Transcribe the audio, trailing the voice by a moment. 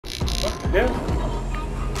Yeah.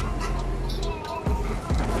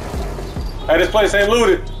 Hey, this place ain't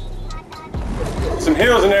looted. Some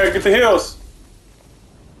hills in there. Get the hills.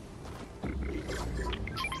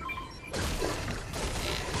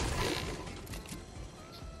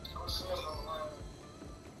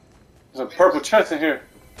 There's a purple chest in here.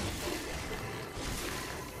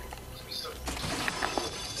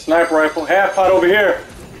 Sniper rifle. Half pot over here.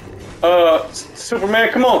 Superman,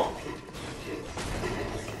 come on.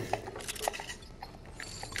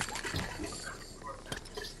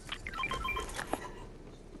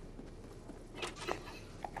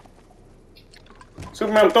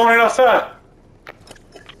 Superman, I'm throwing it outside.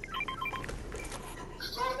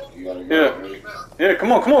 Yeah. Yeah,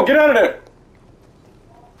 come on, get out of there.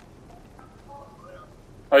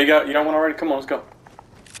 Oh, you got one already? Come on, let's go.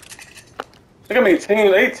 Look at me,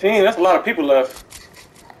 18, that's a lot of people left.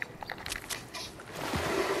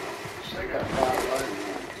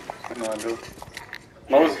 No, I do.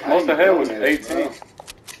 Most of the hell was 18.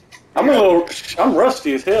 I'm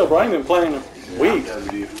rusty as hell, bro. I ain't been playing in weeks.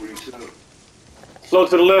 Slow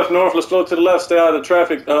to the left, North. Let's slow to the left. Stay out of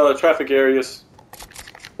the traffic areas.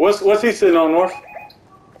 What's he sitting on, North?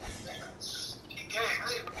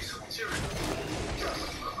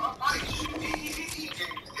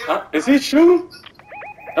 Huh? Is he shooting?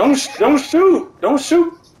 Don't shoot! Don't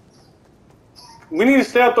shoot! We need to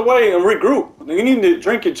stay out the way and regroup. We need to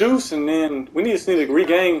drink your juice, and then we just need to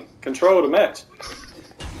regain control of the match.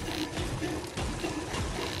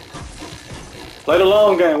 Play the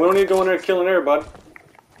long game. We don't need to go in there killing everybody.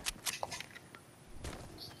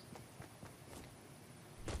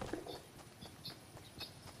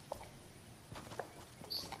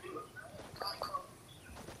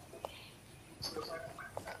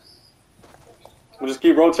 We'll just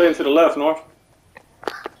keep rotating to the left, North.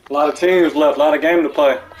 A lot of teams left, a lot of game to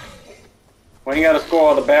play. We ain't got to score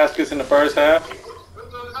all the baskets in the first half.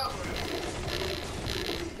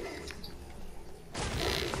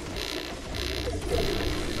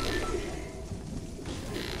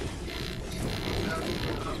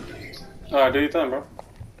 All right, do your thing, bro.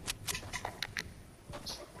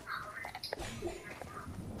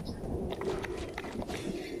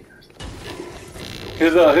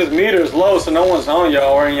 His meter is low, so no one's on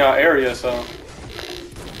y'all or in y'all area, so.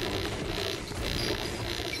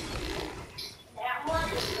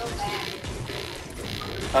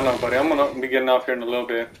 I know, buddy. I'm gonna be getting off here in a little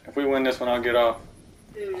bit. If we win this one, I'll get off.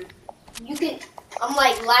 You can. I'm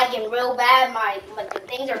like lagging real bad. The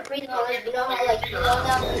things are freezing on this. You know how like you load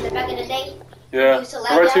up in the back of the day? Yeah.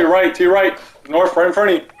 Right to your right. North, right in front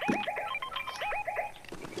of you.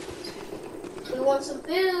 We want some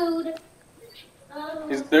food.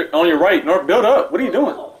 He's there on your right. North, build up. What are you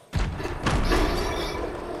doing?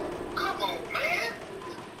 Come on, man.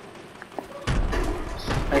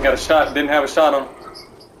 Ain't got a shot. Didn't have a shot on him.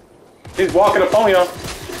 He's walking up on y'all.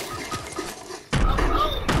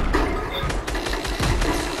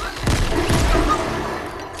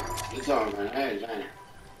 It's on, man. Hey, man.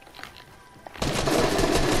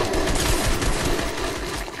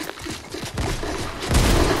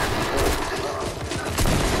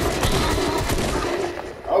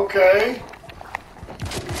 Okay.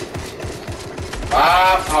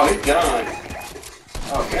 Oh, he's done.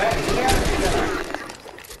 Okay. Yeah, he's done.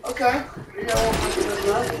 Okay. You got one for this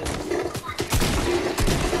night.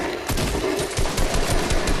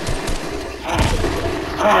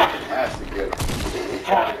 That's a good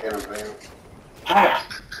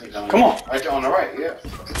one. Come on. Right on the right, yeah.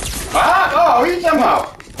 Oh, he's talking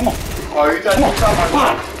about. Come on. Oh, he's talking about.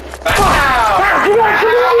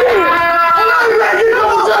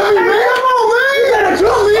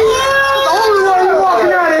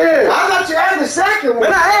 Second one.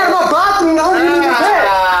 Man, I had my bathroom the only way you back.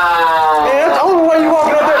 Man, that's the only way you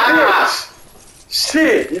walking up that bitch.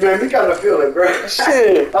 Shit. You made me kind of feel it, bro.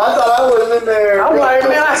 Shit. I thought I was in there. I'm like,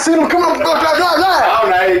 man, I seen him come up. I don't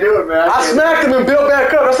know how you do it, man. I smacked him and built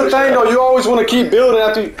back up. That's the thing, though. You always want to keep building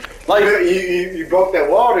after you. Like, you broke that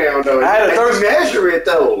wall down, though. I had to measure it,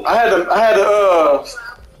 though. I had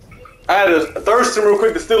to thirst him real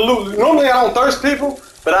quick to still loot. Normally I don't thirst people,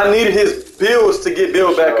 but I needed his builds to get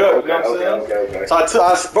built back up. You know what I'm saying? So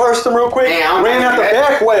I burst him real quick, ran out the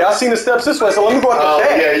back way. I seen the steps this way, so let me go out the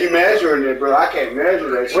back. Yeah, you measuring it, bro. I can't measure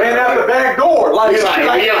that shit. Ran out the back door. Like, hey,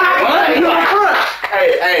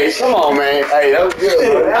 come on, man. Hey, that was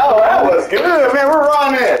good. That was good, man. Where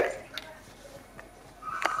Ron at?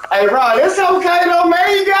 Hey, Ron, it's okay, though,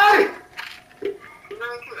 man. You got it.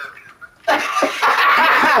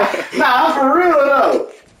 Nah, I'm for real, though.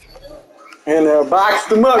 And boxed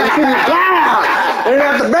them up. You see me down. And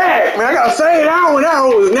at the back. Man, I gotta say that one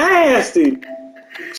was nasty.